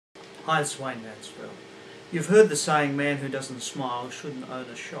Hi, it's Wayne Mansfield. You've heard the saying, man who doesn't smile shouldn't own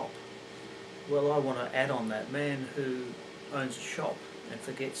a shop. Well, I want to add on that, man who owns a shop and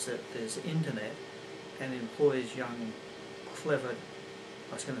forgets that there's internet and employs young, clever,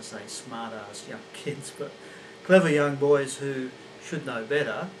 I was going to say smart-ass young kids, but clever young boys who should know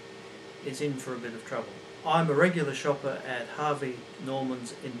better, is in for a bit of trouble. I'm a regular shopper at Harvey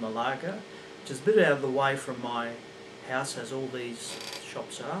Norman's in Malaga, which is a bit out of the way from my house, as all these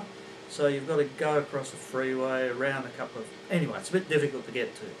shops are. So you've got to go across the freeway, around a couple of... Anyway, it's a bit difficult to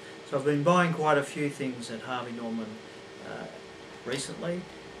get to. So I've been buying quite a few things at Harvey Norman recently.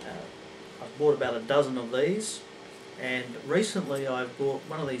 I've bought about a dozen of these, and recently I've bought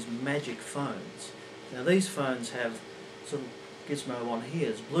one of these magic phones. Now these phones have sort of gizmo on here,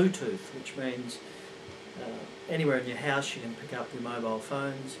 it's Bluetooth, which means anywhere in your house you can pick up your mobile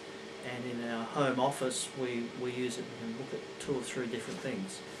phones, and in our home office we use it and look at 2 or 3 different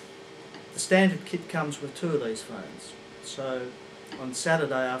things. The standard kit comes with 2 of these phones. So on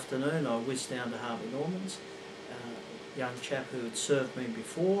Saturday afternoon I whizzed down to Harvey Norman's, a young chap who had served me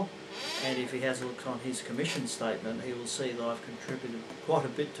before, and if he has a look on his commission statement he will see that I've contributed quite a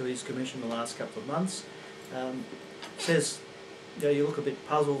bit to his commission the last couple of months. Says, you look a bit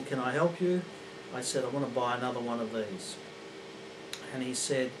puzzled, can I help you? I said, I want to buy another one of these. And he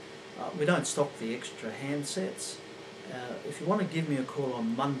said, we don't stock the extra handsets. If you want to give me a call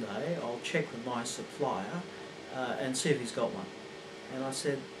on Monday, I'll check with my supplier and see if he's got one. And I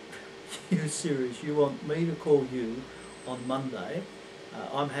said, you're serious? You want me to call you on Monday?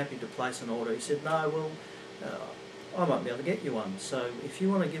 I'm happy to place an order. He said, no, well, I might be able to get you one. So if you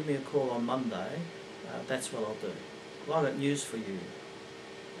want to give me a call on Monday, that's what I'll do. Well, I've got news for you.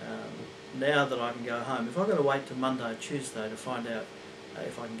 Now that I can go home, if I've got to wait till Monday or Tuesday to find out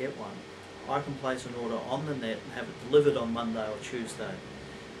if I can get one, I can place an order on the net and have it delivered on Monday or Tuesday.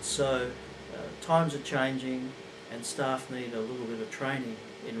 So times are changing and staff need a little bit of training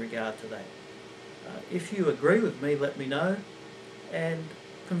in regard to that. If you agree with me, let me know, and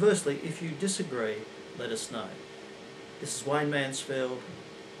conversely, if you disagree, let us know. This is Wayne Mansfield,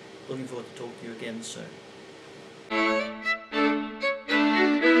 looking forward to talking to you again soon.